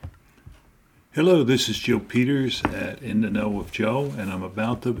Hello, this is Joe Peters at In the Know with Joe, and I'm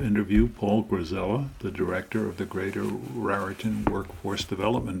about to interview Paul Grisella, the director of the Greater Raritan Workforce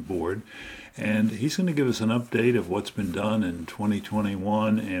Development Board. And he's going to give us an update of what's been done in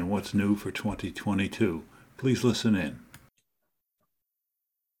 2021 and what's new for 2022. Please listen in.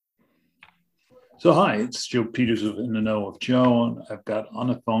 So, hi, it's Joe Peters of In the Know of Joe, and I've got on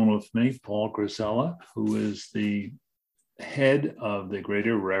the phone with me Paul Grisella, who is the head of the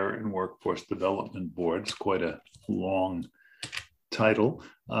Greater Raritan Workforce Development Board. It's quite a long title.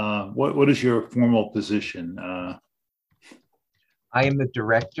 What is your formal position? I am the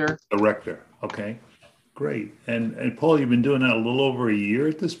director. Director. Okay, great. And Paul, you've been doing that a little over a year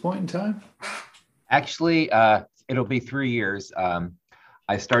at this point in time? Actually, it'll be 3 years.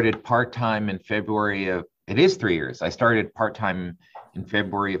 I started part-time in February of, it is 3 years. I started part-time in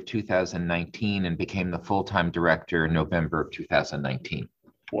February of 2019 and became the full-time director in November of 2019.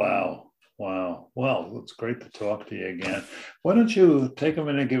 Wow. Wow. Well, it's great to talk to you again. Why don't you take a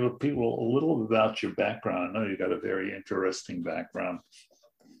minute and give people a little about your background? I know you got a very interesting background.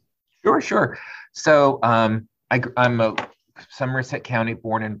 Sure. So I'm a Somerset County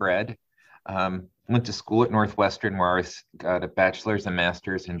born and bred. Went to school at Northwestern where I got a bachelor's and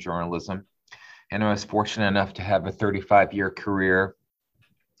master's in journalism. And I was fortunate enough to have a 35-year career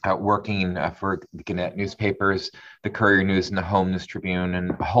working for the Gannett newspapers, the Courier News and the Home News Tribune,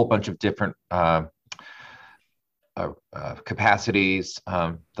 and a whole bunch of different capacities.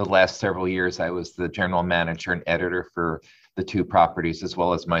 The last several years, I was the general manager and editor for the two properties, as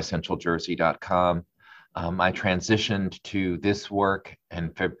well as mycentraljersey.com. I transitioned to this work in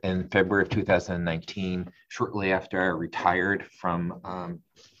February of 2019, shortly after I retired from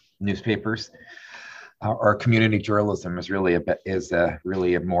newspapers. Our community journalism is really a better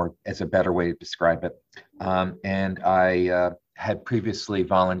way to describe it. And I had previously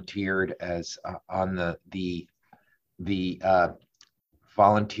volunteered as on the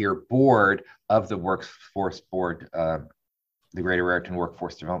volunteer board of the Workforce Board, the Greater Raritan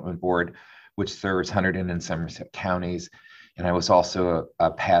Workforce Development Board, which serves Hunterdon and Somerset counties. And I was also a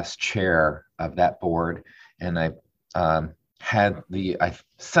past chair of that board. And I had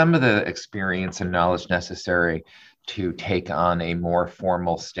some of the experience and knowledge necessary to take on a more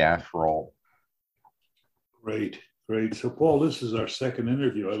formal staff role. Great. So, Paul, this is our second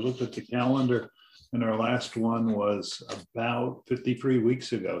interview. I looked at the calendar, and our last one was about 53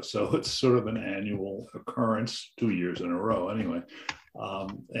 weeks ago. So it's sort of an annual occurrence, 2 years in a row anyway.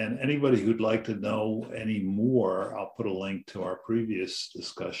 And anybody who'd like to know any more, I'll put a link to our previous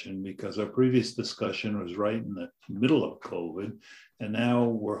discussion, because our previous discussion was right in the middle of COVID. And now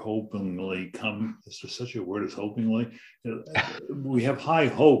we're hopingly is there such a word as hopingly? We have high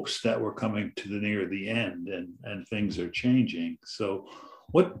hopes that we're coming to near the end, and things are changing. So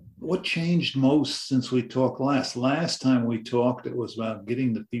what changed most since we talked last? Last time we talked, it was about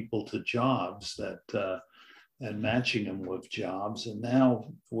getting the people to jobs and matching them with jobs. And now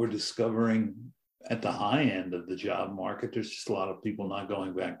we're discovering at the high end of the job market, there's just a lot of people not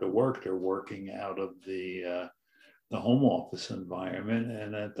going back to work. They're working out of the home office environment.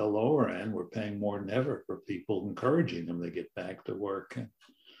 And at the lower end, we're paying more than ever for people, encouraging them to get back to work.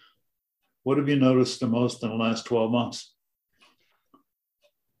 What have you noticed the most in the last 12 months?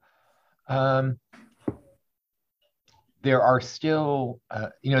 There are still,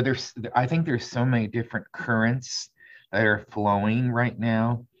 I think there's so many different currents that are flowing right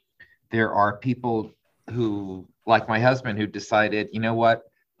now. There are people who, like my husband, who decided, you know what,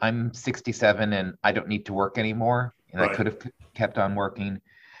 I'm 67 and I don't need to work anymore. And right. I could have kept on working.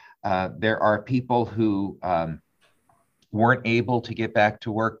 There are people who weren't able to get back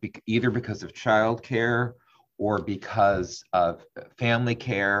to work either because of childcare or because of family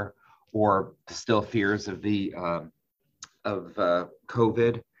care, or still fears of the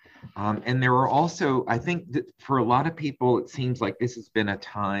COVID. And there are also, I think that for a lot of people, it seems like this has been a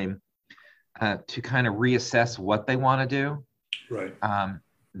time to kind of reassess what they want to do. Right.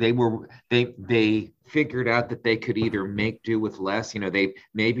 They figured out that they could either make do with less.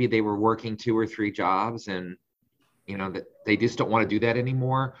 Maybe they were working 2 or 3 jobs, and that they just don't want to do that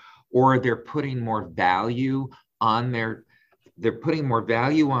anymore, or they're putting more value on their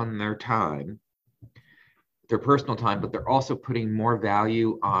time, their personal time, but they're also putting more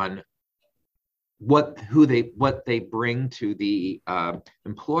value on what they bring to the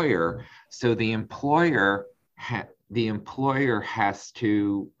employer. So the employer has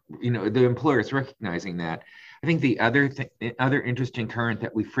to, the employer is recognizing that. I think the other interesting current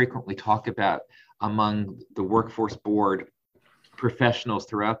that we frequently talk about among the workforce board professionals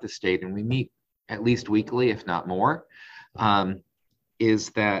throughout the state, and we meet at least weekly, if not more, is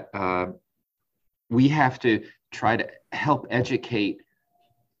that we have to try to help educate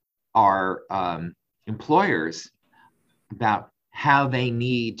our employers about how they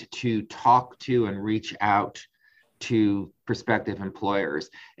need to talk to and reach out to prospective employers,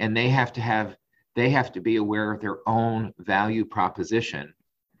 and they have to be aware of their own value proposition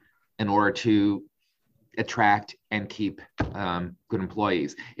in order to attract and keep good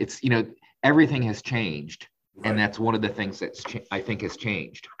employees. It's, everything has changed, right. And that's one of the things that's I think has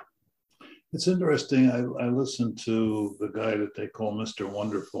changed. It's interesting. I listened to the guy that they call Mr.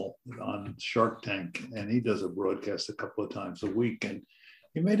 Wonderful on Shark Tank, and he does a broadcast a couple of times a week. And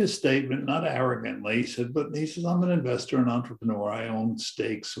he made a statement, not arrogantly. He said, I'm an investor and entrepreneur. I own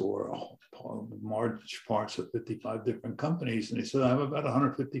stakes or large parts of 55 different companies. And he said, I have about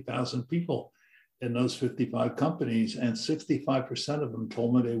 150,000 people in those 55 companies, and 65% of them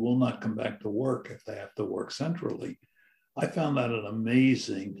told me they will not come back to work if they have to work centrally. I found that an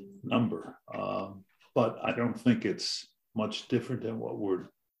amazing number, but I don't think it's much different than what we're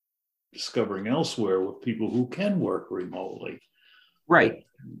discovering elsewhere with people who can work remotely. Right.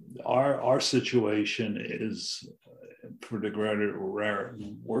 Our situation is, for the greater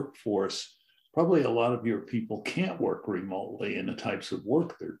workforce, probably a lot of your people can't work remotely in the types of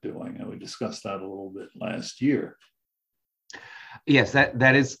work they're doing. And we discussed that a little bit last year. Yes,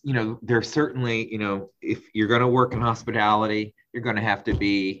 that is, there's certainly, if you're going to work in hospitality, you're going to have to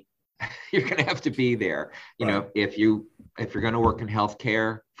be there. Right. If you're going to work in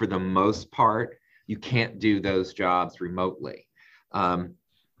healthcare, for the most part, you can't do those jobs remotely. But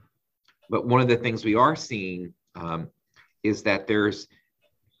one of the things we are seeing is that there's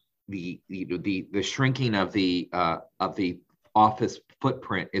the shrinking of the office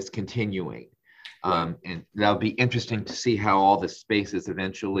footprint is continuing. And that'll be interesting to see how all the space is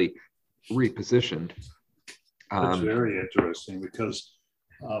eventually repositioned. That's very interesting, because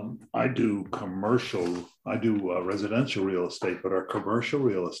I do residential real estate, but our commercial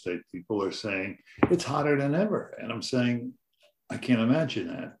real estate people are saying it's hotter than ever. And I'm saying, I can't imagine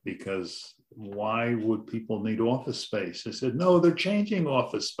that, because why would people need office space? I said, no, they're changing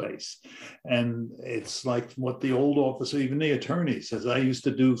office space. And it's like what the old office, even the attorney says, I used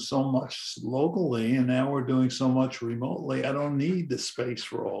to do so much locally and now we're doing so much remotely. I don't need the space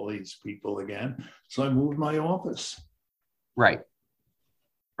for all these people again. So I moved my office. Right.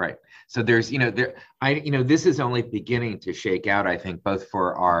 So there's, this is only beginning to shake out, I think, both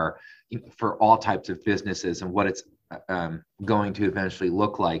for all types of businesses and what it's going to eventually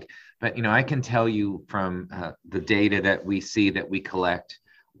look like. But, I can tell you from the data that we see, that we collect,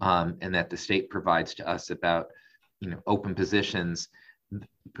 and that the state provides to us about, open positions,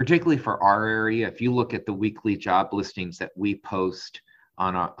 particularly for our area. If you look at the weekly job listings that we post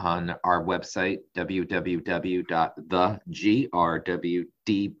on our website,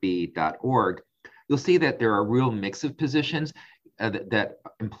 www.thegrwdb.org, you'll see that there are a real mix of positions that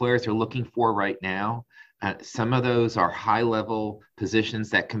employers are looking for right now. Some of those are high-level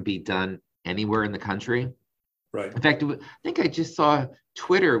positions that can be done anywhere in the country. Right. In fact, I think I just saw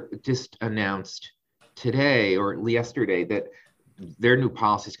Twitter just announced today or yesterday that their new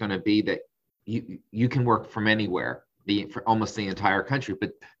policy is going to be that you can work from anywhere, for almost the entire country,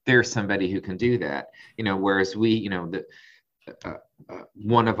 but there's somebody who can do that. Whereas we,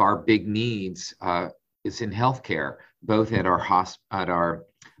 one of our big needs is in healthcare, both at our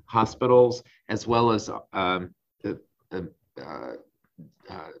hospitals, as well as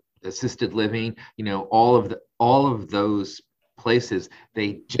assisted living. All of those places,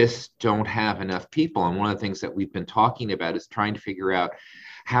 they just don't have enough people. And one of the things that we've been talking about is trying to figure out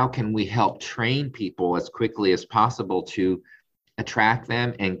how can we help train people as quickly as possible to attract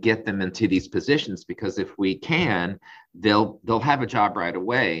them and get them into these positions, because if we can, they'll have a job right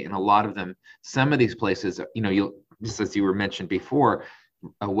away. And a lot of them, some of these places, just as you were mentioned before,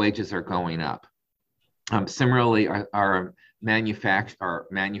 wages are going up. Similarly, our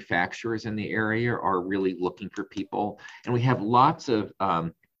manufacturers in the area are really looking for people, and we have lots of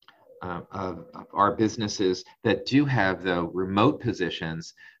our businesses that do have the remote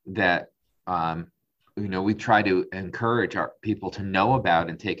positions that we try to encourage our people to know about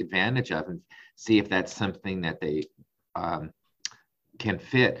and take advantage of, and see if that's something that they can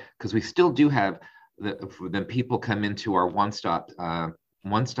fit, because we still do have the people come into our one-stop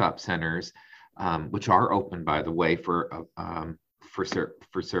centers, which are open, by the way, for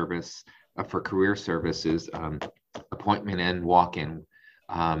service, for career services, appointment and walk-in.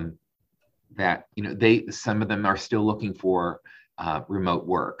 That some of them are still looking for remote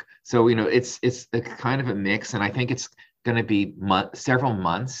work. So it's a kind of a mix, and I think it's going to be several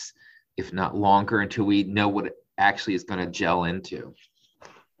months, if not longer, until we know what it actually is going to gel into.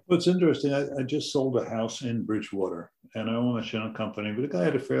 Well, it's interesting. I just sold a house in Bridgewater, and I own a shell company, but the guy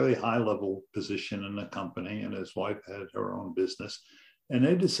had a fairly high level position in the company, and his wife had her own business. And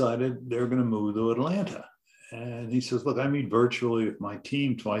they decided they're going to move to Atlanta. And he says, look, I meet virtually with my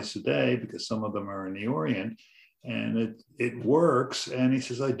team twice a day because some of them are in the Orient, and it works. And he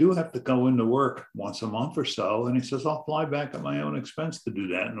says, I do have to go into work once a month or so. And he says, I'll fly back at my own expense to do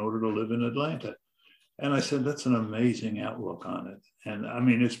that in order to live in Atlanta. And I said, that's an amazing outlook on it. And I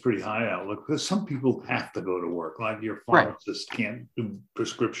mean, it's pretty high outlook because some people have to go to work, like your pharmacist can't do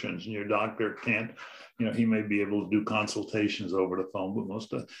prescriptions and your doctor can't, he may be able to do consultations over the phone, but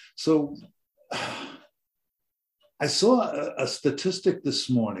most of, so I saw a statistic this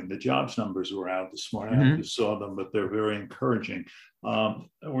morning. The jobs numbers were out this morning. I just saw them, but they're very encouraging.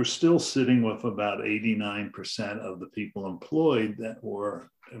 We're still sitting with about 89% of the people employed that were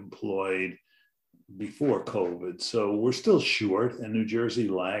employed before COVID. So we're still short, and New Jersey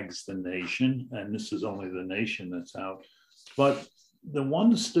lags the nation. And this is only the nation that's out. But the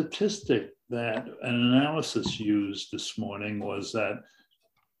one statistic that an analysis used this morning was that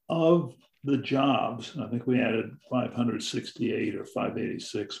of the jobs, I think we added 568 or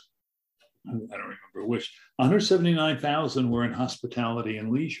 586, I don't remember which, 179,000 were in hospitality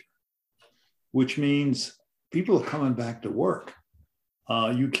and leisure, which means people are coming back to work.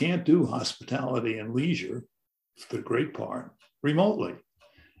 You can't do hospitality and leisure, the great part, remotely.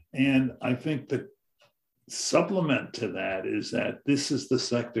 And I think the supplement to that is that this is the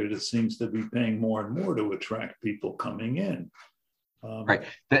sector that seems to be paying more and more to attract people coming in. Right.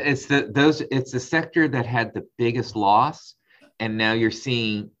 It's the sector that had the biggest loss, and now you're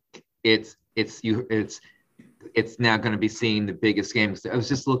seeing it's now going to be seeing the biggest gain. I was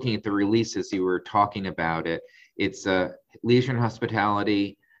just looking at the releases, you were talking about it. It's leisure and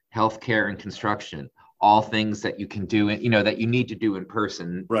hospitality, healthcare, and construction, all things that you can do, that you need to do in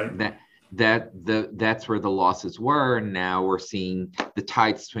person. Right. That's where the losses were, and now we're seeing the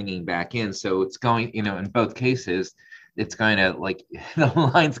tide swinging back in. So it's going, in both cases, it's going to the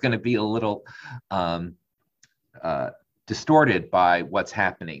line's going to be a little distorted by what's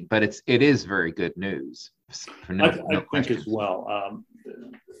happening, but it is very good news. I think as well.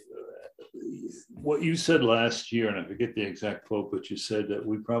 What you said last year, and I forget the exact quote, but you said that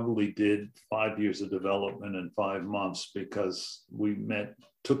we probably did 5 years of development in 5 months because we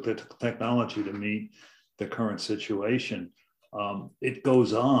took the technology to meet the current situation. It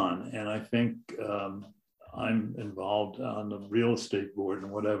goes on, and I think I'm involved on the real estate board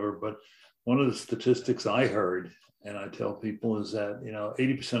and whatever, but one of the statistics I heard, and I tell people, is that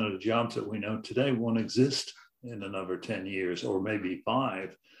 80% of the jobs that we know today won't exist in another 10 years or maybe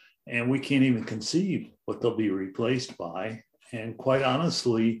 5. And we can't even conceive what they'll be replaced by. And quite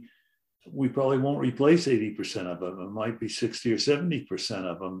honestly, we probably won't replace 80% of them. It might be 60 or 70%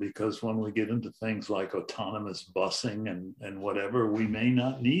 of them, because when we get into things like autonomous busing and whatever, we may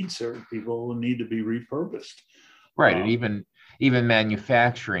not need certain people who need to be repurposed. Right. And even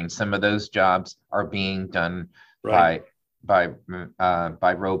manufacturing, some of those jobs are being done by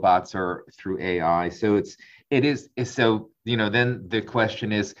robots or through AI. So then the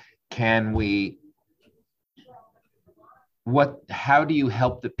question is, how do you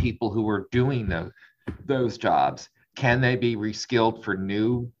help the people who are doing those jobs? Can they be reskilled for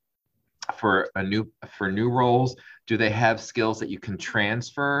new roles? Do they have skills that you can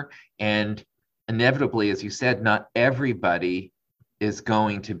transfer? And inevitably, as you said, not everybody is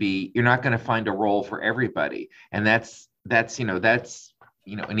going to be, you're not going to find a role for everybody. And that's an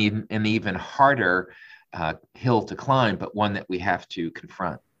even harder hill to climb, but one that we have to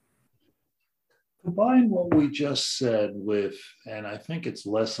confront. Combine what we just said with, and I think it's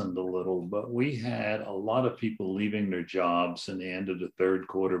lessened a little, but we had a lot of people leaving their jobs in the end of the third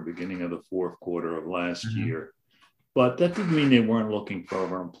quarter, beginning of the fourth quarter of last year. But that didn't mean they weren't looking for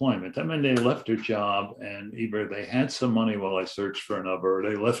other employment. That meant they left their job and either they had some money while I searched for another, or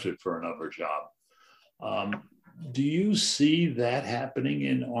they left it for another job. Do you see that happening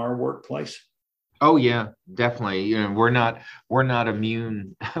in our workplace? Oh yeah, definitely. We're not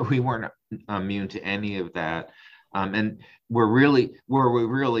immune. We weren't immune to any of that. And where we're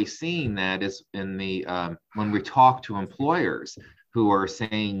really seeing that is in the when we talk to employers who are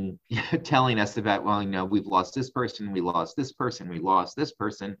telling us about, we've lost this person, we lost this person, we lost this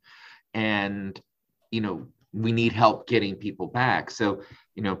person, and we need help getting people back. So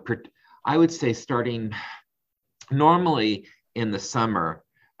I would say starting normally in the summer,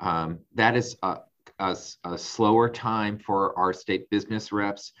 that is a slower time for our state business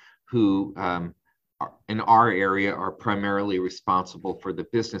reps who in our area are primarily responsible for the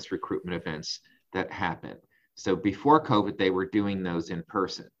business recruitment events that happen. So before COVID, they were doing those in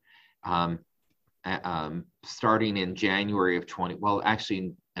person. um, starting in January of 20, well,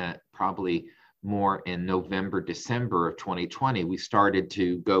 actually probably more in November, December of 2020, we started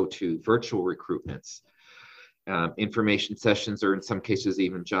to go to virtual recruitments, information sessions, or in some cases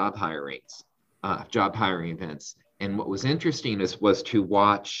even job hiring events. And what was interesting was to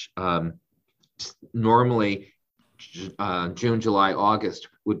watch, normally June, July, August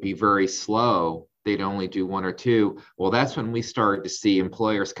would be very slow. They'd only do one or two. Well, that's when we started to see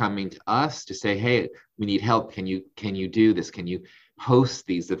employers coming to us to say, hey, we need help. Can you do this? Can you host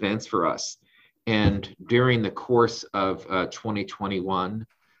these events for us? And during the course of 2021,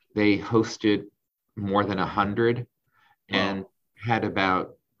 they hosted more than 100 and had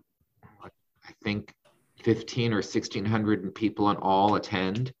about, I think, 15 or 1,600 people in all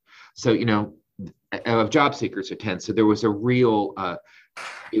attend. So, of job seekers attend. So there was a real,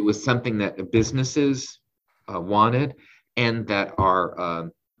 it was something that businesses wanted and that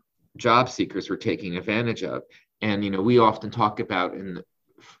our job seekers were taking advantage of. And, we often talk about,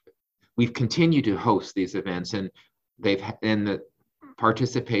 we've continued to host these events, and the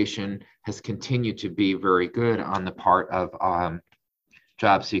participation has continued to be very good on the part of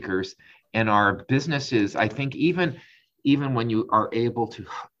job seekers. And our businesses, I think, even when you are able to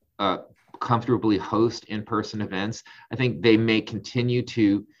comfortably host in-person events, I think they may continue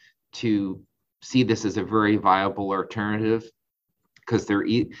to see this as a very viable alternative, because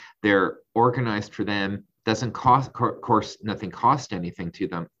they're organized for them. Doesn't cost, of course, nothing costs anything to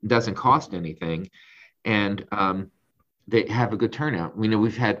them. It doesn't cost anything, and they have a good turnout.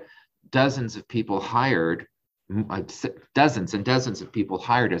 We've had dozens of people hired, dozens and dozens of people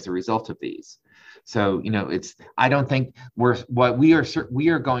hired as a result of these. So, I don't think we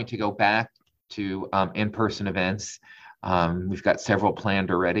are going to go back to in-person events. We've got several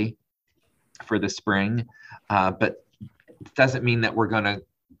planned already for the spring, but it doesn't mean that we're going to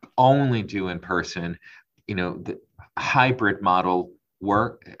only do in person. The hybrid model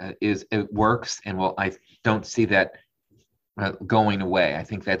works, and I don't see that going away. I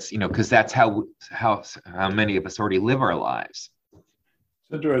think that's, because that's how many of us already live our lives.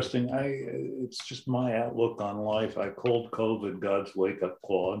 It's interesting. It's just my outlook on life. I called COVID God's wake-up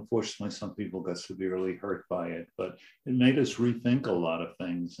call. Unfortunately, some people got severely hurt by it, but it made us rethink a lot of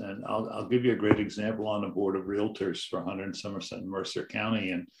things. And I'll give you a great example on the board of realtors for Hunter, Somerset, and Mercer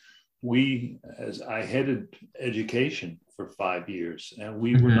County. And I headed education for 5 years, and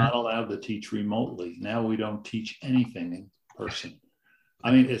we were not allowed to teach remotely. Now we don't teach anything in person.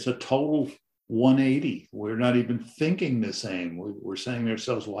 I mean, it's a total 180. We're not even thinking the same. We're saying to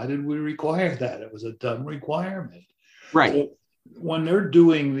ourselves, why did we require that? It was a dumb requirement. Right. So when they're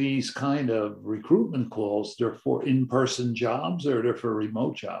doing these kind of recruitment calls, they're for in-person jobs, or they're for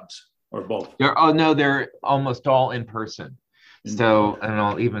remote jobs, or both? They're almost all in person. So,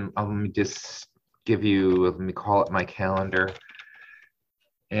 and let me just give you, let me call up my calendar.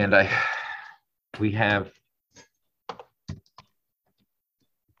 And we have,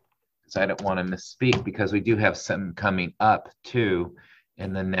 because I don't want to misspeak, because we do have some coming up too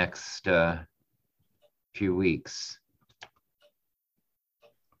in the next few weeks.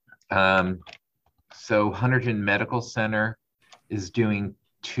 So Hunterdon Medical Center is doing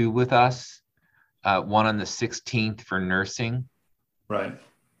 2 with us, one on the 16th for nursing. Right.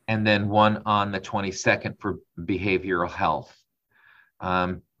 And then one on the 22nd for behavioral health.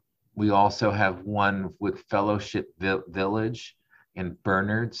 We also have one with Fellowship Village in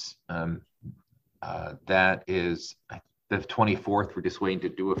Bernards. That is the 24th. We're just waiting to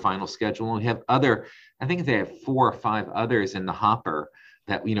do a final schedule. And we have I think they have 4 or 5 others in the hopper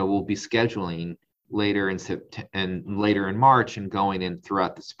that, we'll be scheduling later in September and later in March and going in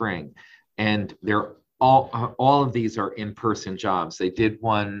throughout the spring. And they're all of these are in-person jobs. They did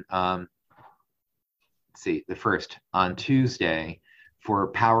one, the first on Tuesday for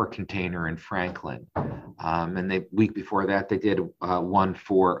Power Container in Franklin. And the week before that, they did one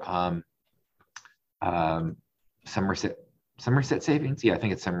for Somerset Savings. Yeah, I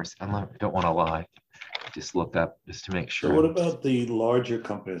think it's Somerset. I don't want to lie. Just look up just to make sure. So what about the larger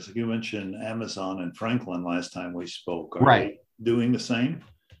companies? You mentioned Amazon and Franklin last time we spoke. Are right. they doing the same?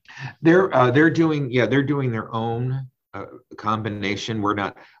 They're doing their own combination. We're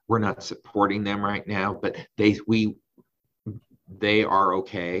not supporting them right now, but they are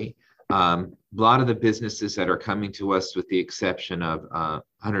okay. A lot of the businesses that are coming to us, with the exception of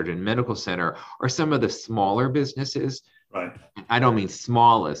Hunterdon Medical Center, are some of the smaller businesses. Right. I don't mean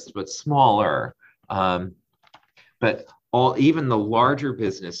smallest, but smaller. But even the larger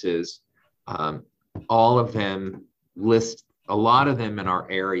businesses, all of them list. A lot of them in our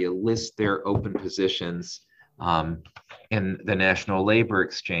area list their open positions in the National Labor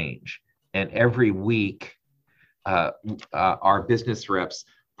Exchange. And every week, our business reps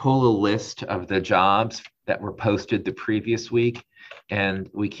pull a list of the jobs that were posted the previous week, and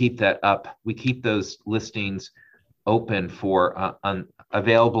we keep that up. We keep those listings open for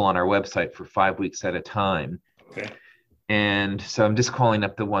available on our website for 5 weeks at a time. Okay. And so I'm just calling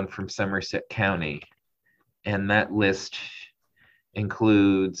up the one from Somerset County, and that list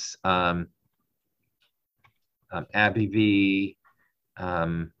includes AbbVie,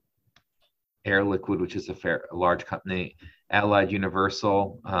 Air Liquid, which is a large company, Allied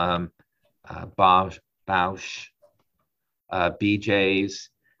Universal, Bausch, BJ's,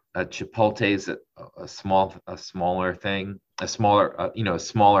 Chipotle's, a smaller thing, a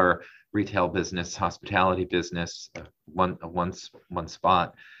smaller retail business, hospitality business, one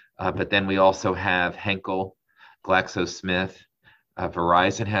spot. But then we also have Henkel, GlaxoSmith,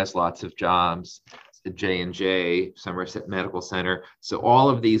 Verizon has lots of jobs, J&J, Somerset Medical Center. So all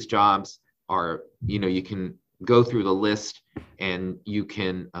of these jobs are, you can go through the list, and you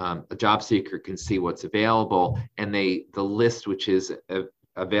can, a job seeker can see what's available, and the list, which is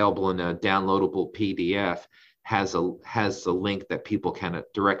available in a downloadable PDF, has a link that people can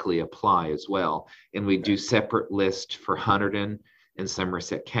directly apply as well. And we do separate lists for Hunterdon and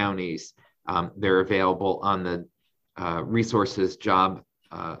Somerset counties. They're available on the resources job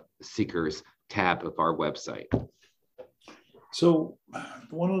seekers tab of our website. So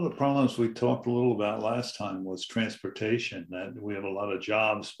one of the problems we talked a little about last time was transportation, that we have a lot of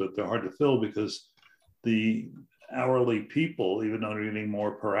jobs, but they're hard to fill because the hourly people, even though they're getting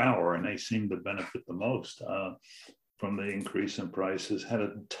more per hour, and they seem to benefit the most from the increase in prices, had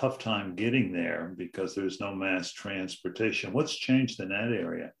a tough time getting there because there's no mass transportation. What's changed in that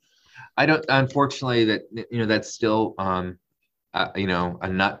area? I don't, unfortunately, that's still, a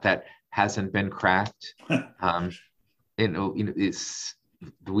nut that hasn't been cracked.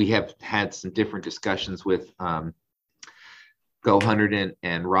 We have had some different discussions with Go Hunterdon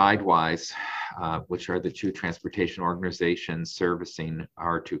and RideWise, which are the two transportation organizations servicing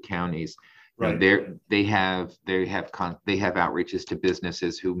our two counties. Right. They have outreaches to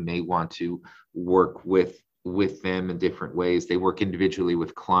businesses who may want to work with them in different ways. They work individually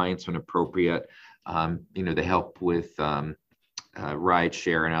with clients when appropriate. They help with ride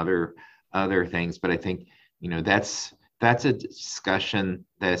share and other things. But I think that's a discussion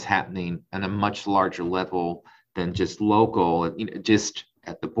that is happening on a much larger level than just local. Just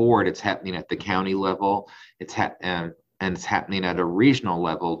at the board, it's happening at the county level. And it's happening at a regional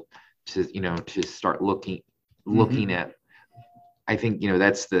level to start looking at. I think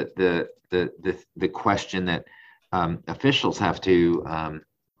that's the question that officials have to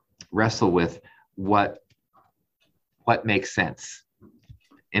wrestle with. What makes sense,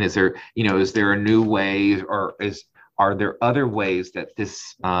 and is there a new way, or are there other ways that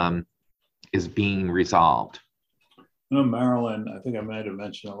this is being resolved? Marilyn, I think I might have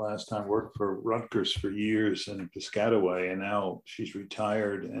mentioned it last time, worked for Rutgers for years in Piscataway, and now she's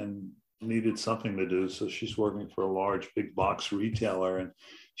retired and needed something to do. So she's working for a large big box retailer. And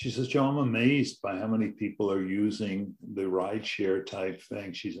she says, Joe, I'm amazed by how many people are using the rideshare type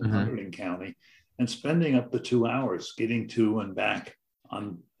thing. She's in Hunterdon County and spending up to 2 hours getting to and back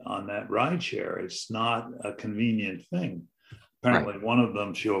on that rideshare. It's not a convenient thing. Apparently, right. One of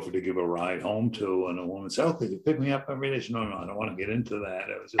them she offered to give a ride home to, and a woman said, "Oh, could you pick me up every day?" She said, "No, I don't want to get into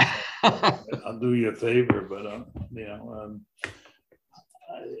that. It was just, I'll do you a favor." But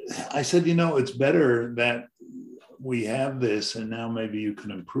I said, it's better that we have this, and now maybe you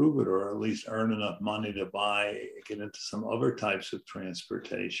can improve it, or at least earn enough money to get into some other types of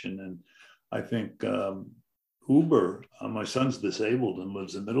transportation. And I think Uber. My son's disabled and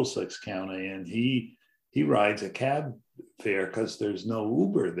lives in Middlesex County, and he rides a cab fare because there's no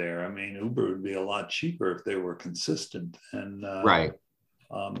Uber there. I mean, Uber would be a lot cheaper if they were consistent. And right.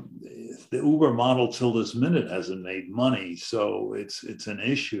 The Uber model till this minute hasn't made money, so it's an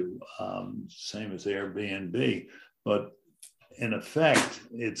issue. Same as Airbnb, but in effect,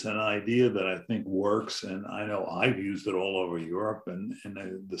 it's an idea that I think works, and I know I've used it all over Europe and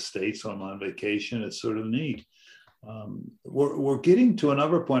in the States when I'm on vacation. It's sort of neat. We're getting to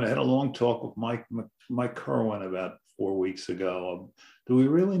another point. I had a long talk with Mike Kerwin about 4 weeks ago. Do we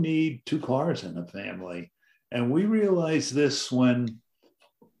really need 2 cars in a family? And we realized this when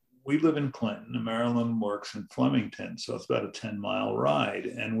we live in Clinton, and Marilyn works in Flemington, so it's about a 10-mile ride.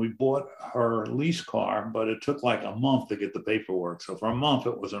 And we bought her lease car, but it took like a month to get the paperwork. So for a month,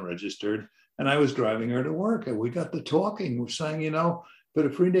 it wasn't registered. And I was driving her to work, and we got to talking. We're saying, for the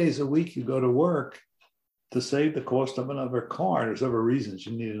 3 days a week you go to work, to save the cost of another car, there's other reasons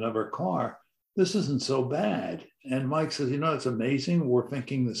you need another car. this isn't so bad. And Mike says, it's amazing. We're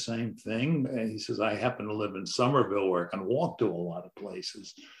thinking the same thing. And he says, I happen to live in Somerville where I can walk to a lot of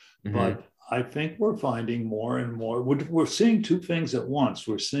places. Mm-hmm. But I think we're finding more and more, we're seeing two things at once.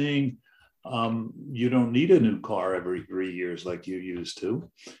 We're seeing you don't need a new car every 3 years like you used to.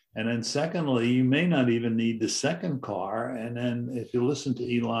 And then secondly, you may not even need the second car. And then if you listen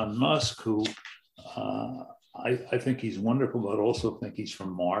to Elon Musk, who I think he's wonderful, but also think he's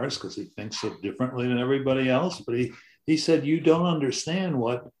from Mars because he thinks so differently than everybody else. But he said, you don't understand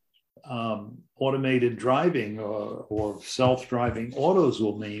what automated driving or self-driving autos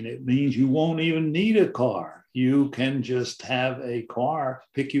will mean. It means you won't even need a car. You can just have a car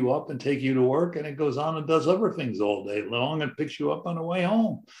pick you up and take you to work, and it goes on and does other things all day long and picks you up on the way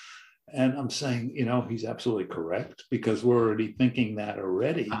home. And I'm saying, he's absolutely correct because we're already thinking that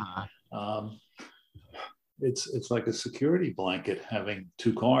already. It's like a security blanket having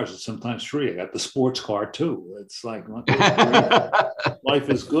two cars and sometimes three. I got the sports car too. It's like life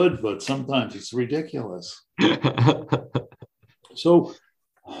is good, but sometimes it's ridiculous. So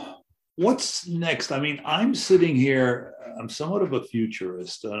what's next? I mean, I'm sitting here, I'm somewhat of a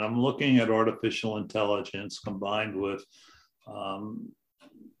futurist, and I'm looking at artificial intelligence combined with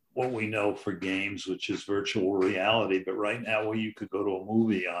what we know for games, which is virtual reality. But right now, well, you could go to a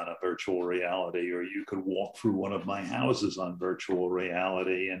movie on a virtual reality, or you could walk through one of my houses on virtual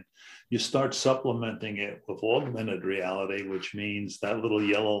reality, and you start supplementing it with augmented reality, which means that little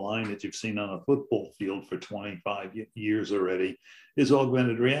yellow line that you've seen on a football field for 25 years already is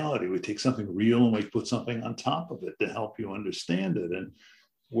augmented reality. We take something real and we put something on top of it to help you understand it. And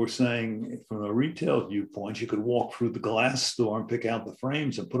we're saying from a retail viewpoint, you could walk through the glass store and pick out the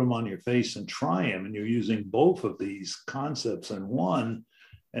frames and put them on your face and try them. And you're using both of these concepts in one,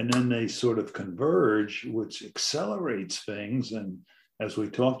 and then they sort of converge, which accelerates things. And as we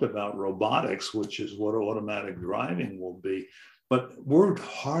talked about robotics, which is what automatic driving will be, but we're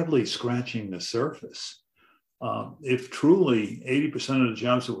hardly scratching the surface. If truly 80% of the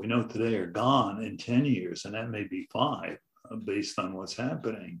jobs that we know today are gone in 10 years, and that may be 5, based on what's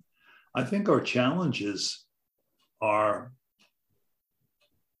happening, I think our challenges are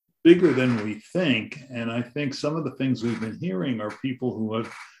bigger than we think. And I think some of the things we've been hearing are people who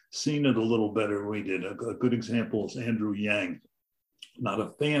have seen it a little better than we did. A good example is Andrew Yang. Not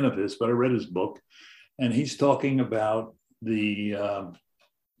a fan of his, but I read his book, and he's talking about the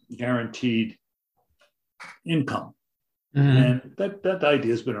guaranteed income. Mm-hmm. And that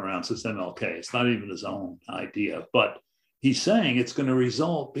idea has been around since MLK. It's not even his own idea, but he's saying it's going to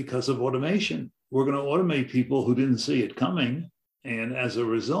result because of automation. We're going to automate people who didn't see it coming. And as a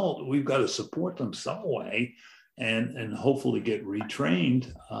result, we've got to support them some way and hopefully get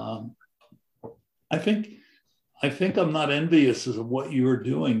retrained. I think I'm not envious of what you're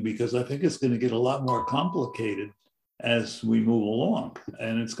doing, because I think it's going to get a lot more complicated as we move along,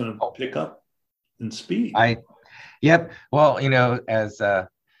 and it's going to pick up in speed. Yep. Well, as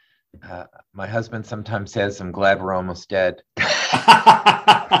my husband sometimes says, I'm glad we're almost dead. Because,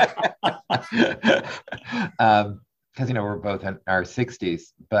 we're both in our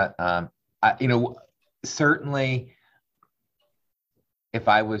 60s. But, certainly if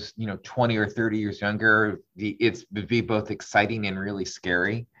I was, 20 or 30 years younger, it would be both exciting and really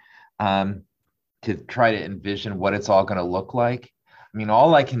scary to try to envision what it's all going to look like. I mean,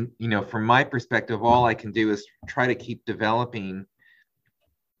 all I can, from my perspective, all I can do is try to keep developing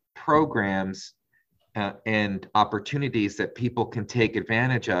programs and opportunities that people can take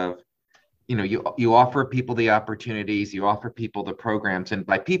advantage of. You offer people the opportunities, you offer people the programs, and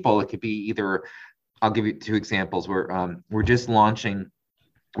by people, it could be either. I'll give you 2 examples. We're just launching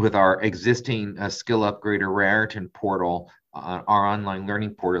with our existing Skill Upgrader Raritan portal, our online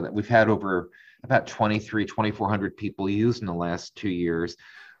learning portal that we've had over about 2,400 people use in the last 2 years.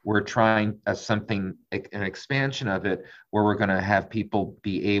 We're trying an expansion of it, where we're going to have people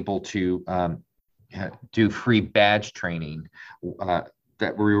be able to do free badge training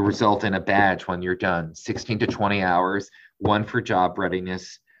that will result in a badge when you're done, 16 to 20 hours, one for job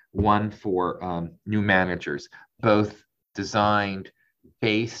readiness, one for new managers, both designed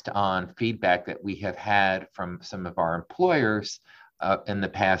based on feedback that we have had from some of our employers in the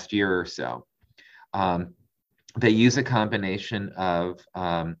past year or so. They use a combination of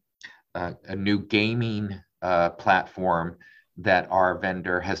a new gaming platform that our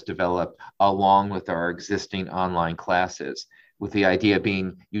vendor has developed along with our existing online classes, with the idea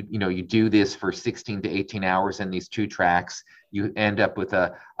being you do this for 16 to 18 hours in these 2 tracks, you end up with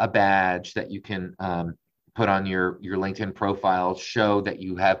a badge that you can put on your LinkedIn profile, show that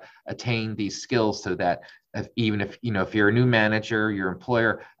you have attained these skills, so that even if if you're a new manager, your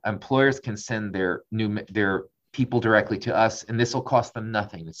employers can send their people directly to us, and this will cost them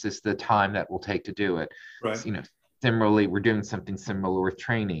nothing. It's just the time that will take to do it. Right. So, similarly, we're doing something similar with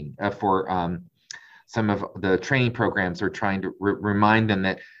training for some of the training programs are trying to remind them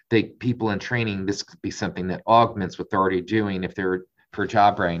that people in training, this could be something that augments what they're already doing if they're for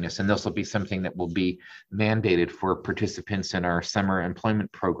job readiness. And this will be something that will be mandated for participants in our summer employment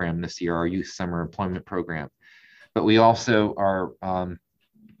program this year, our youth summer employment program. But we also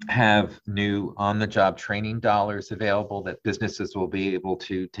have new on-the-job training dollars available that businesses will be able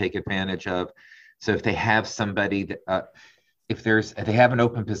to take advantage of. So if they have somebody that, if they have an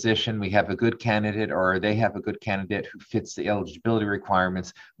open position, we have a good candidate, or they have a good candidate who fits the eligibility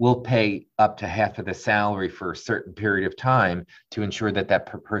requirements, we'll pay up to half of the salary for a certain period of time to ensure that that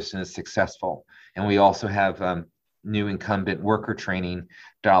person is successful. And we also have new incumbent worker training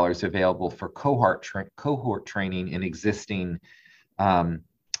dollars available for cohort training in existing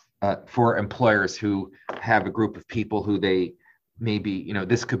for employers who have a group of people who they maybe,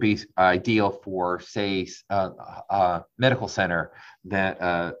 this could be ideal for, say, a medical center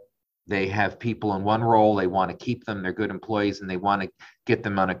that they have people in one role, they want to keep them, they're good employees, and they want to get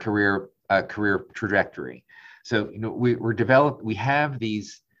them on a career trajectory. So, we have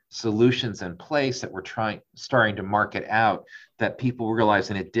these solutions in place that we're starting to market out, that people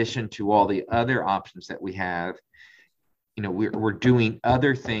realize, in addition to all the other options that we have, we're doing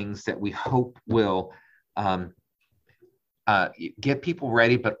other things that we hope will get people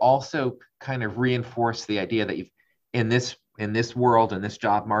ready, but also kind of reinforce the idea that in this world, in this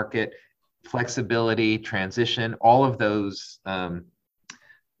job market, flexibility, transition, all of those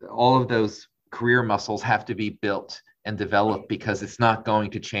career muscles have to be built and developed, because it's not going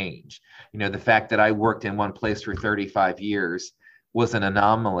to change. The fact that I worked in one place for 35 years was an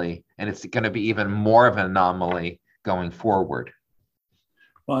anomaly, and it's going to be even more of an anomaly going forward.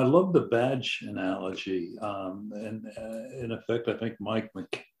 Well, I love the badge analogy. And in effect, I think Mike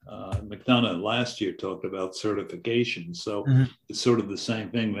McDonough last year talked about certification. So it's sort of the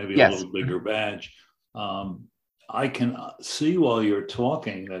same thing, maybe a little bigger badge. I can see while you're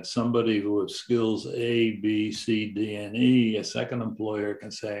talking that somebody who has skills A, B, C, D, and E, a second employer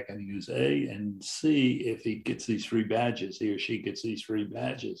can say, I can use A and C if he gets these 3 badges, he or she gets these 3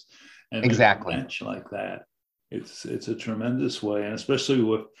 badges. And exactly. A match like that. It's a tremendous way, and especially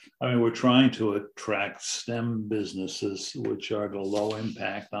we're trying to attract STEM businesses, which are the low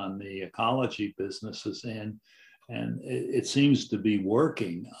impact on the ecology businesses, and it seems to be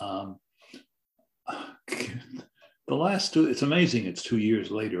working. The last 2, it's amazing, it's 2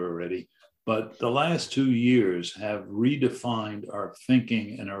 years later already, but the last 2 years have redefined our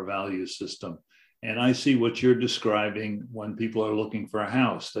thinking and our value system. And I see what you're describing when people are looking for a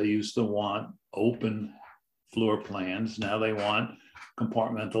house. They used to want open floor plans. Now they want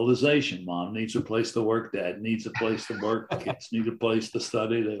compartmentalization. Mom needs a place to work. Dad needs a place to work. Kids need a place to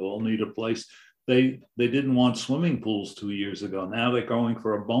study. They all need a place. They didn't want swimming pools 2 years ago. Now they're going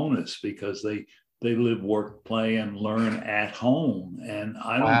for a bonus because they live, work, play, and learn at home. And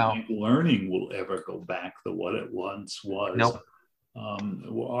I don't think learning will ever go back to what it once was. Nope.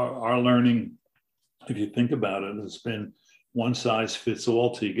 Our learning, if you think about it, has been one size fits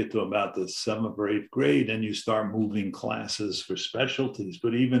all till you get to about the 7th or 8th grade, and you start moving classes for specialties.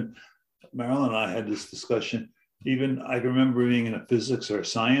 But even Marilyn and I had this discussion. Even I remember being in a physics or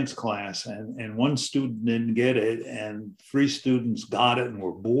science class, and one student didn't get it, and 3 students got it and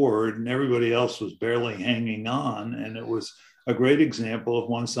were bored, and everybody else was barely hanging on. And it was a great example of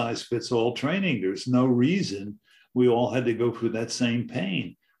one size fits all training. There's no reason we all had to go through that same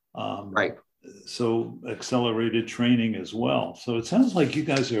pain. Right. So accelerated training as well. So it sounds like you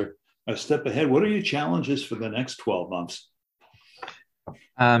guys are a step ahead. What are your challenges for the next 12 months?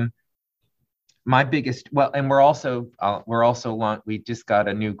 My biggest, and we just got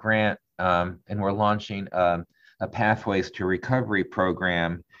a new grant, and we're launching a Pathways to Recovery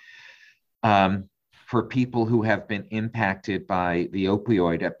program for people who have been impacted by the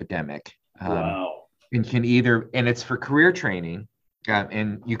opioid epidemic. Wow. And it's for career training.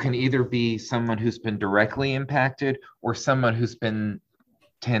 And you can either be someone who's been directly impacted or someone who's been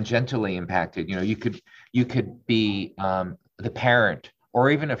tangentially impacted. You could be the parent or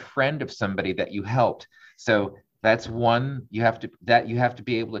even a friend of somebody that you helped. So that's one. You have to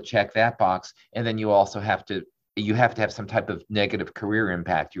be able to check that box, and then you also have to have some type of negative career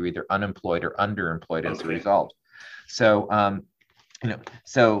impact. You're either unemployed or underemployed as a result. So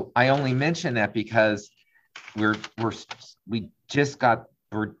so I only mention that because we just got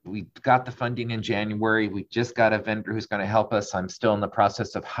we got the funding in January. We just got a vendor who's going to help us. I'm still in the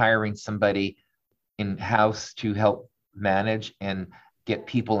process of hiring somebody in-house to help manage and get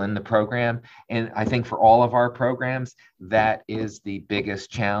people in the program. And I think for all of our programs, that is the biggest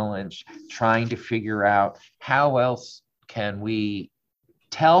challenge, trying to figure out how else can we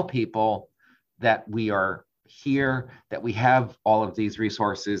tell people that we are here, that we have all of these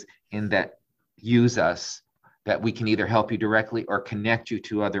resources, and that use us, that we can either help you directly or connect you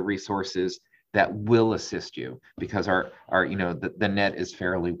to other resources that will assist you, because our the net is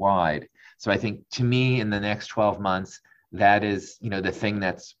fairly wide. So I think, to me, in the next 12 months, that is, the thing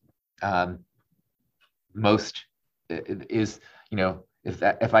that's most is,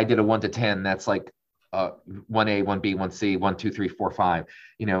 if I did a 1 to 10, that's like 1A, 1B, 1C, 1, 2, 3, 4, 5,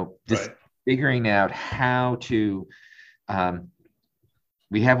 just right. Figuring out how to,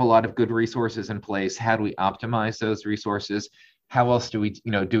 we have a lot of good resources in place. How do we optimize those resources? How else do we,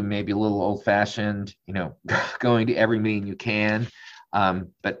 do maybe a little old fashioned, going to every meeting you can.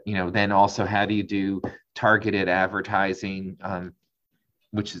 But, then also, how do you do targeted advertising,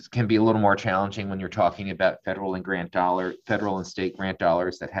 which can be a little more challenging when you're talking about federal and state grant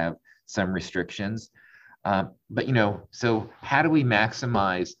dollars that have some restrictions. But, so how do we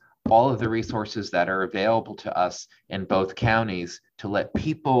maximize all of the resources that are available to us in both counties to let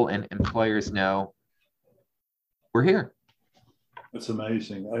people and employers know we're here? That's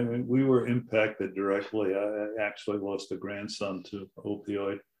amazing. I mean, we were impacted directly. I actually lost a grandson to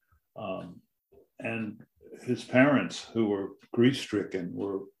opioid. And his parents, who were grief-stricken,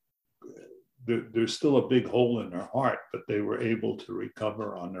 there's still a big hole in their heart, but they were able to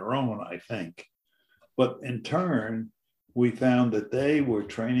recover on their own, I think. But in turn, we found that they were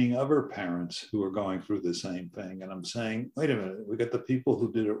training other parents who were going through the same thing. And I'm saying, wait a minute, we got the people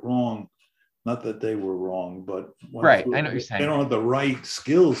who did it wrong. Not that they were wrong, but right, I know what you're saying. They don't have the right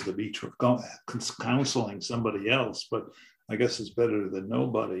skills to be counseling somebody else, but I guess it's better than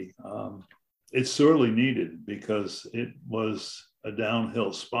nobody. It's sorely needed, because it was a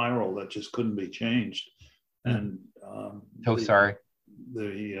downhill spiral that just couldn't be changed. And sorry.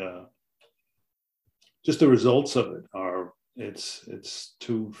 Just the results of it are, it's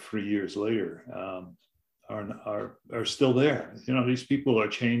 2-3 years later, are still there. These people are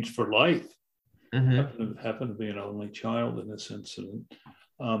changed for life. Mm-hmm. Happen to be an only child in this incident.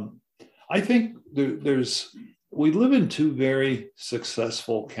 I think we live in 2 very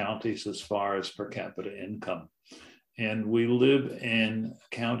successful counties as far as per capita income. And we live in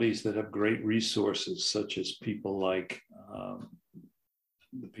counties that have great resources, such as people like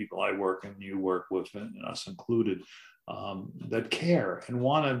the people I work and you work with, and us included, that care and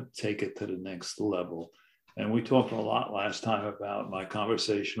want to take it to the next level. And we talked a lot last time about my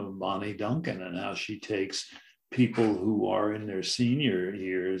conversation with Bonnie Duncan and how she takes people who are in their senior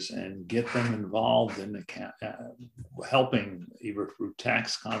years and get them involved in helping either through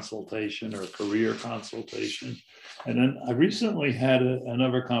tax consultation or career consultation. And then I recently had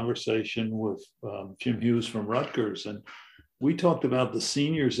another conversation with Jim Hughes from Rutgers, and we talked about the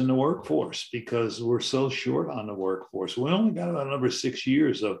seniors in the workforce, because we're so short on the workforce. We only got about another 6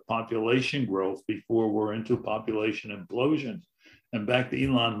 years of population growth before we're into population implosion. And back to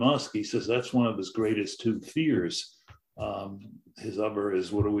Elon Musk, he says that's one of his greatest 2 fears. His other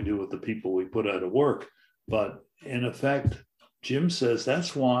is, what do we do with the people we put out of work? But in effect, Jim says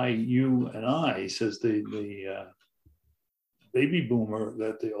that's why you and I, he says the baby boomer,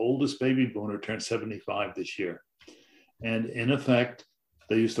 that the oldest baby boomer turned 75 this year. And in effect,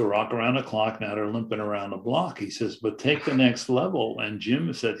 they used to rock around the clock. Now they're limping around the block. He says, but take the next level. And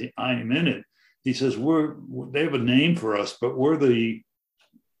Jim said, I am in it. He says, they have a name for us, but we're the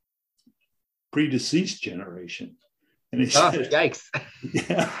pre-deceased generation. And he said, yikes.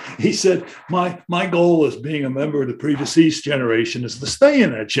 Yeah, he said, my goal as being a member of the pre-deceased generation is to stay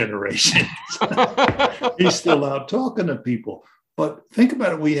in that generation. He's still out talking to people. But think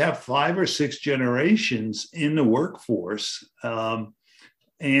about it, we have 5 or 6 generations in the workforce,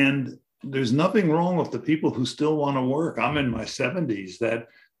 and there's nothing wrong with the people who still want to work. I'm in my 70s that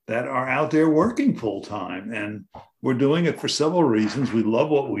are out there working full time, and we're doing it for several reasons. We love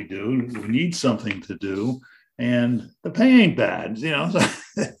what we do. We need something to do, and the pay ain't bad. So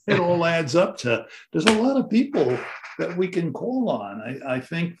it all adds up to, there's a lot of people that we can call on. I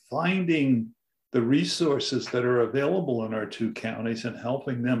think finding the resources that are available in our 2 counties and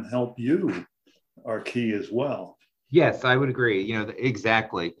helping them help you are key as well. Yes, I would agree.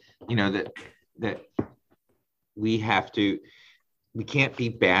 Exactly. That we can't be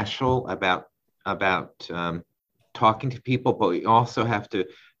bashful about talking to people, but we also have to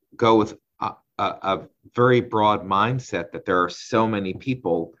go with a very broad mindset that there are so many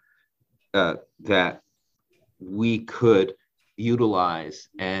people that we could utilize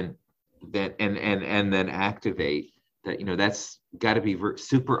and then activate. That, you know, that's got to be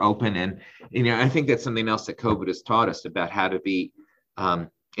super open. And, you know, I think that's something else that COVID has taught us about how to be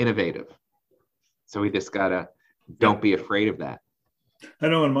innovative. So we just gotta don't be afraid of that. I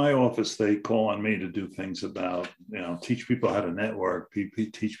know in my office, they call on me to do things about, you know, teach people how to network,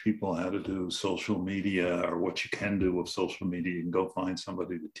 teach people how to do social media, or what you can do with social media. You can go find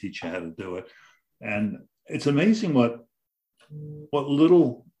somebody to teach you how to do it. And it's amazing what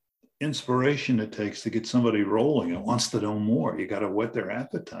little inspiration it takes to get somebody rolling and wants to know more. You got to whet their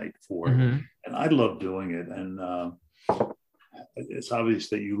appetite for it. Mm-hmm. And I love doing it. And it's obvious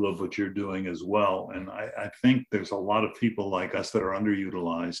that you love what you're doing as well. And I think there's a lot of people like us that are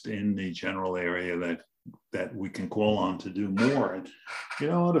underutilized in the general area that we can call on to do more. And you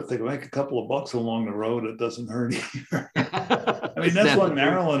know what, if they make a couple of bucks along the road, it doesn't hurt either. I mean, that's why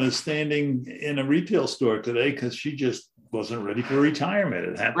Marilyn is standing in a retail store today, because she just wasn't ready for retirement.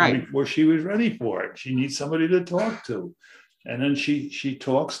 It happened before she was ready for it. She needs somebody to talk to. And then she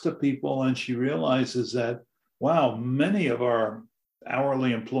talks to people, and she realizes that, wow, many of our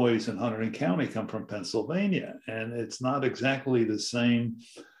hourly employees in Hunterdon County come from Pennsylvania, and it's not exactly the same.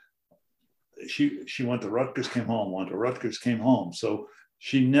 She went to Rutgers, came home, went to Rutgers, came home. So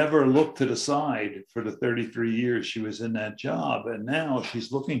she never looked to the side for the 33 years she was in that job. And now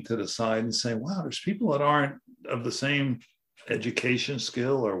she's looking to the side and saying, wow, there's people that aren't of the same education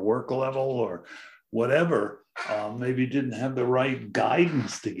skill or work level or whatever, maybe didn't have the right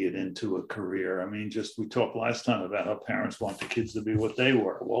guidance to get into a career. I mean, we talked last time about how parents want the kids to be what they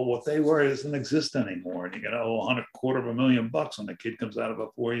were. Well, what they were doesn't exist anymore. And you got $250,000 when the kid comes out of a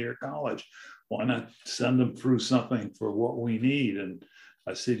 4-year college. Why not send them through something for what we need? And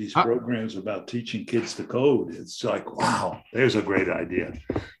I see these programs about teaching kids to code. It's like, wow, there's a great idea.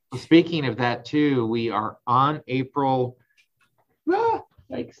 Speaking of that too, we are on April 28th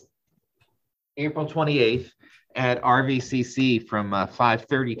at RVCC from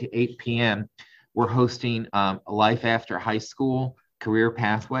 5:30 to 8 p.m. We're hosting Life After High School Career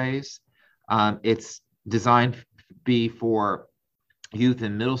Pathways. It's designed to be for youth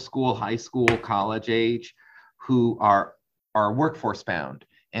in middle school, high school, college age who are workforce bound.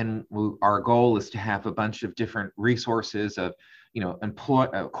 And our goal is to have a bunch of different resources of, you know,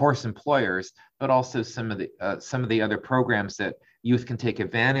 course employers, but also some of the other programs that youth can take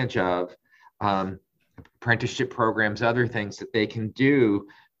advantage of, apprenticeship programs, other things that they can do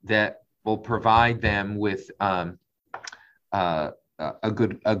that will provide them with a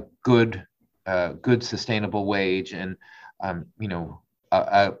good sustainable wage and you know,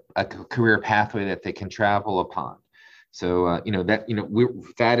 a career pathway that they can travel upon. So you know, that, you know,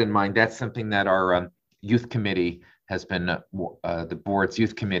 with that in mind, that's something that our youth committee has been the board's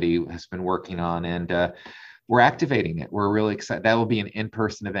youth committee has been working on, and we're activating it. We're really excited. That will be an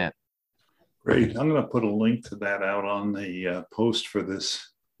in-person event. Great. I'm going to put a link to that out on the post for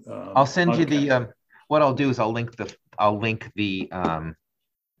this. I'll send you the. What I'll do is I'll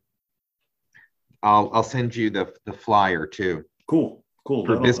send you the flyer too. Cool.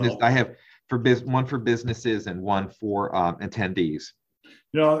 For business, I have one for businesses and one for attendees.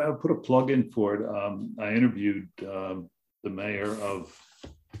 You know, I'll put a plug in for it. I interviewed the mayor of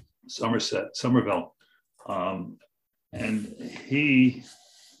Somerville, and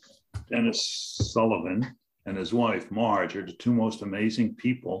Dennis Sullivan and his wife, Marge, are the two most amazing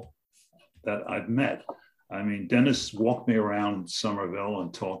people that I've met. I mean, Dennis walked me around Somerville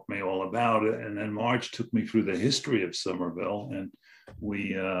and taught me all about it. And then Marge took me through the history of Somerville. And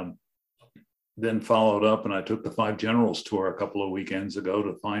we then followed up, and I took the Five Generals tour a couple of weekends ago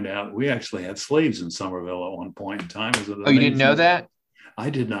to find out we actually had slaves in Somerville at one point in time. Oh, you didn't know that? I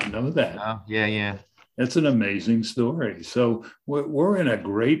did not know that. Oh, yeah. It's an amazing story. So we're in a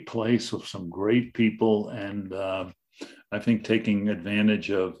great place with some great people, and I think taking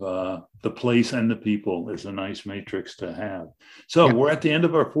advantage of the place and the people is a nice matrix to have. So yeah. We're at the end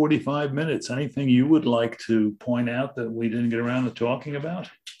of our 45 minutes. Anything you would like to point out that we didn't get around to talking about?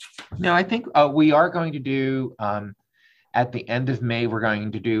 No, I think we are going to do, at the end of May, we're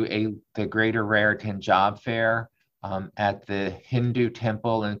going to do the Greater Raritan Job Fair at the Hindu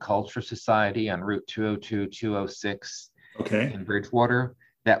Temple and Culture Society on Route 202-206 in Bridgewater.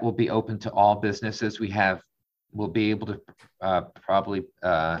 That will be open to all businesses. We'll be able to probably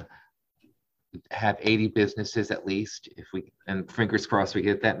have 80 businesses at least, and fingers crossed we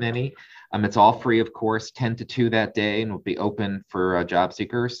get that many. It's all free, of course, 10 to 2 that day, and will be open for job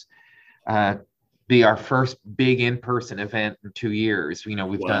seekers. be our first big in-person event in 2 years. We've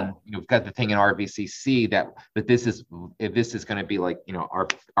done, we've got the thing in RVCC but this is going to be like,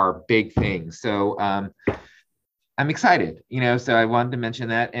 our big thing. So I'm excited, so I wanted to mention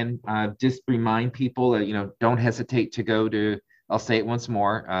that, and just remind people that, don't hesitate to go to, I'll say it once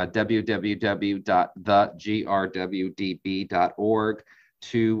more, www.thegrwdb.org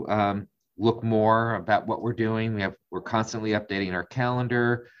to look more about what we're doing. We're constantly updating our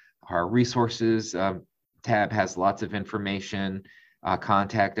calendar. Our resources tab has lots of information.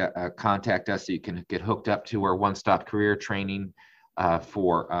 Contact us so you can get hooked up to our one-stop career training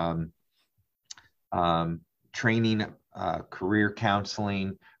for training, career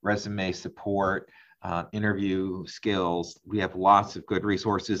counseling, resume support, interview skills. We have lots of good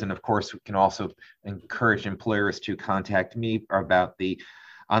resources. And of course, we can also encourage employers to contact me about the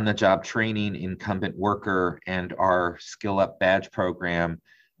on-the-job training, incumbent worker, and our Skill Up badge program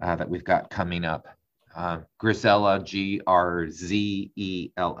that we've got coming up. Grzella,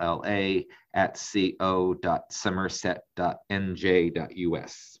 GRZELLA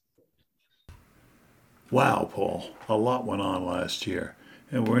 @co.somerset.nj.us. Wow, Paul, a lot went on last year,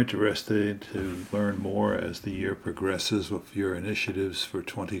 and we're interested to learn more as the year progresses with your initiatives for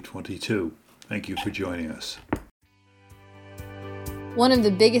 2022. Thank you for joining us. One of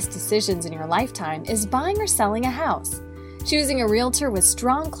the biggest decisions in your lifetime is buying or selling a house. Choosing a realtor with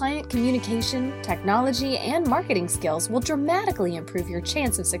strong client communication, technology, and marketing skills will dramatically improve your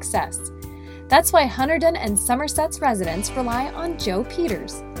chance of success. That's why Hunterdon and Somerset's residents rely on Joe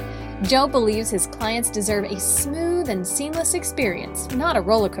Peters. Joe believes his clients deserve a smooth and seamless experience, not a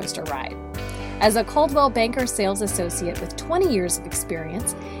roller coaster ride. As a Coldwell Banker sales associate with 20 years of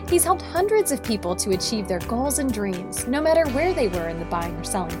experience, he's helped hundreds of people to achieve their goals and dreams, no matter where they were in the buying or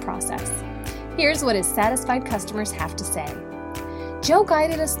selling process. Here's what his satisfied customers have to say. Joe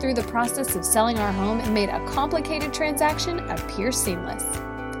guided us through the process of selling our home and made a complicated transaction appear seamless.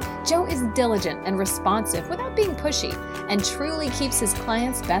 Joe is diligent and responsive without being pushy and truly keeps his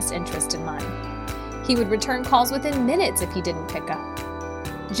client's best interest in mind. He would return calls within minutes if he didn't pick up.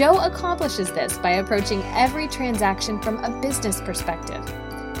 Joe accomplishes this by approaching every transaction from a business perspective.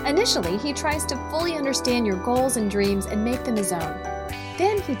 Initially, he tries to fully understand your goals and dreams and make them his own.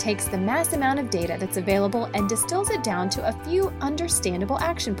 Then he takes the mass amount of data that's available and distills it down to a few understandable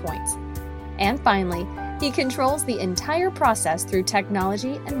action points. And finally, he controls the entire process through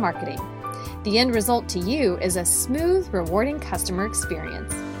technology and marketing. The end result to you is a smooth, rewarding customer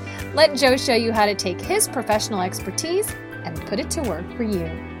experience. Let Joe show you how to take his professional expertise and put it to work for you.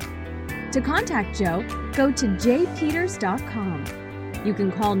 To contact Joe, go to jpeters.com. You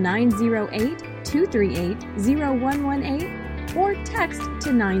can call 908-238-0118 or text to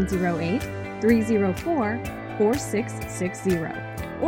 908-304-4660.